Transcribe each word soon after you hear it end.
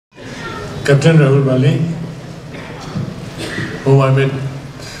Captain Rahul Bali, whom I met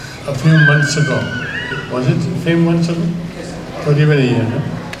a few months ago. Was it a few months ago? Or even a year, no?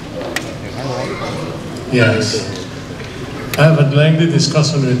 Yes. I have a lengthy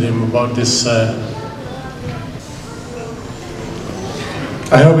discussion with him about this.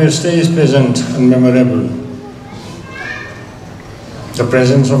 I hope your stay is pleasant and memorable. The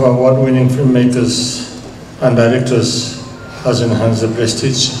presence of award-winning filmmakers and directors has enhanced the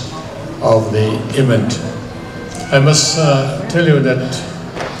prestige of the event. I must tell you that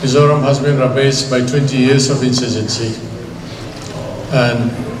Mizoram has been ravaged by 20 years of insurgency,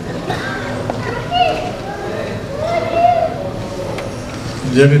 and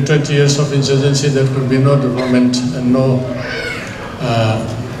during 20 years of insurgency there could be no development and no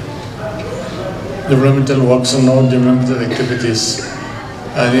developmental works and no developmental activities,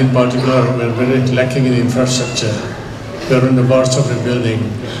 and in particular we are very lacking in infrastructure. We are on the verge of rebuilding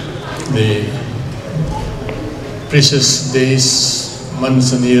the precious days,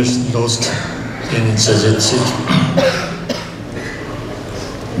 months and years lost in insurgency.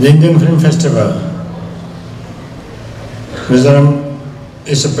 The Indian Film Festival, Mizoram,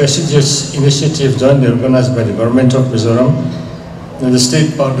 is a prestigious initiative jointly organized by the government of Mizoram and the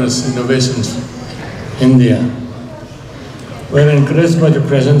state partners Innovations India. We are encouraged by the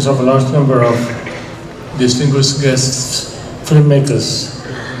presence of a large number of distinguished guests, filmmakers,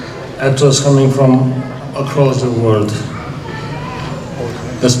 actors coming from across the world.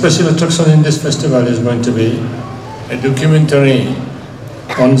 The special attraction in this festival is going to be a documentary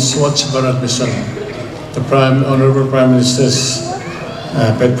on Swachh Bharat Mission, the Honorable Prime Minister's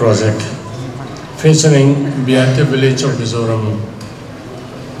pet project, featuring Biate village of Mizoram,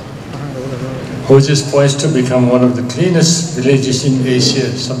 which is poised to become one of the cleanest villages in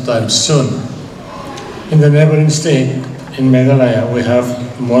Asia sometime soon. In the neighboring state, in Meghalaya, we have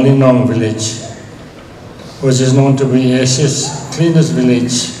Molinong village, which is known to be Asia's cleanest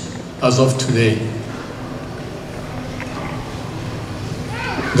village as of today.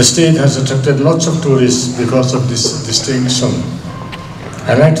 The state has attracted lots of tourists because of this distinction.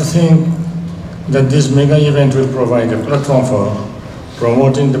 I like to think that this mega event will provide a platform for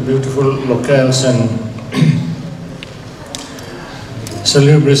promoting the beautiful locales and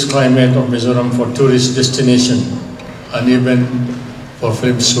salubrious climate of Mizoram for tourist destination and even for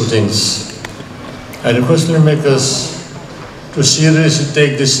film shootings. I request filmmakers to seriously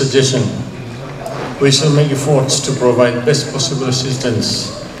take this suggestion. We shall make efforts to provide best possible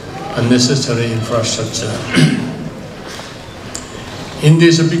assistance and necessary infrastructure. India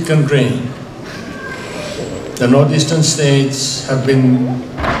is a big country. The northeastern states have been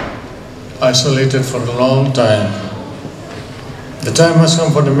isolated for a long time. The time has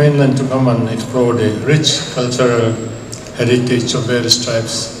come for the mainland to come and explore the rich cultural heritage of various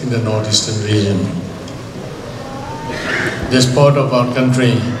tribes in the northeastern region. This part of our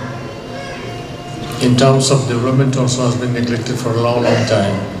country, in terms of development, also has been neglected for a long, long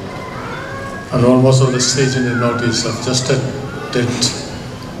time. And almost all the states in the northeast have just started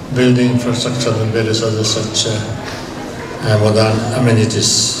building infrastructure and various other such modern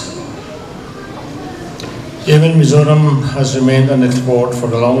amenities. Even Mizoram has remained unexplored for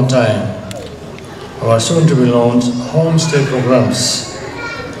a long time. Our soon-to-be launched homestay programs,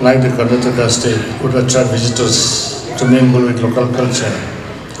 like the Karnataka state, would attract visitors to mingle with local culture,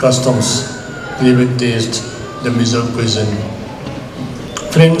 customs, live and taste the Mizo cuisine.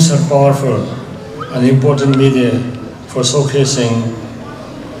 Films are powerful and important media for showcasing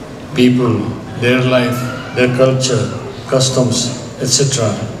people, their life, their culture, customs, etc.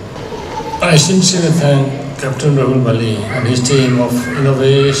 I sincerely thank Captain Rahul Bali and his team of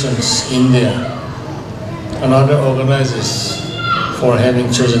Innovations India and other organizers for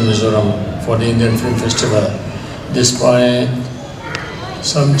having chosen Mizoram for the Indian Film Festival, despite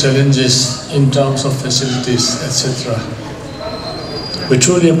some challenges in terms of facilities, etc. We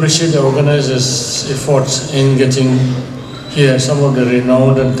truly appreciate the organizers' efforts in getting here some of the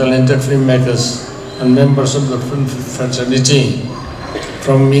renowned and talented filmmakers and members of the film fraternity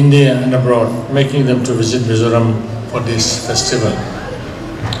from India and abroad, making them to visit Mizoram for this festival.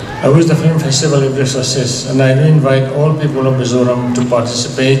 I wish the film festival every success, and I invite all people of Mizoram to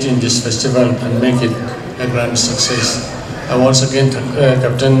participate in this festival and make it a grand success. I once again thank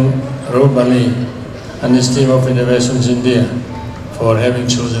Captain Rahul Bali and his team of Innovations India for having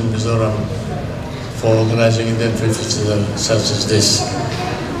chosen Mizoram for organizing Indian Film Festival such as this.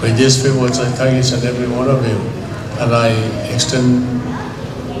 With these few words, I thank each and every one of you, and I extend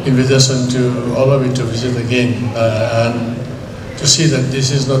invitation to all of you to visit again and to see that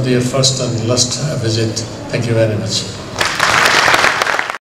this is not your first and last visit. Thank you very much.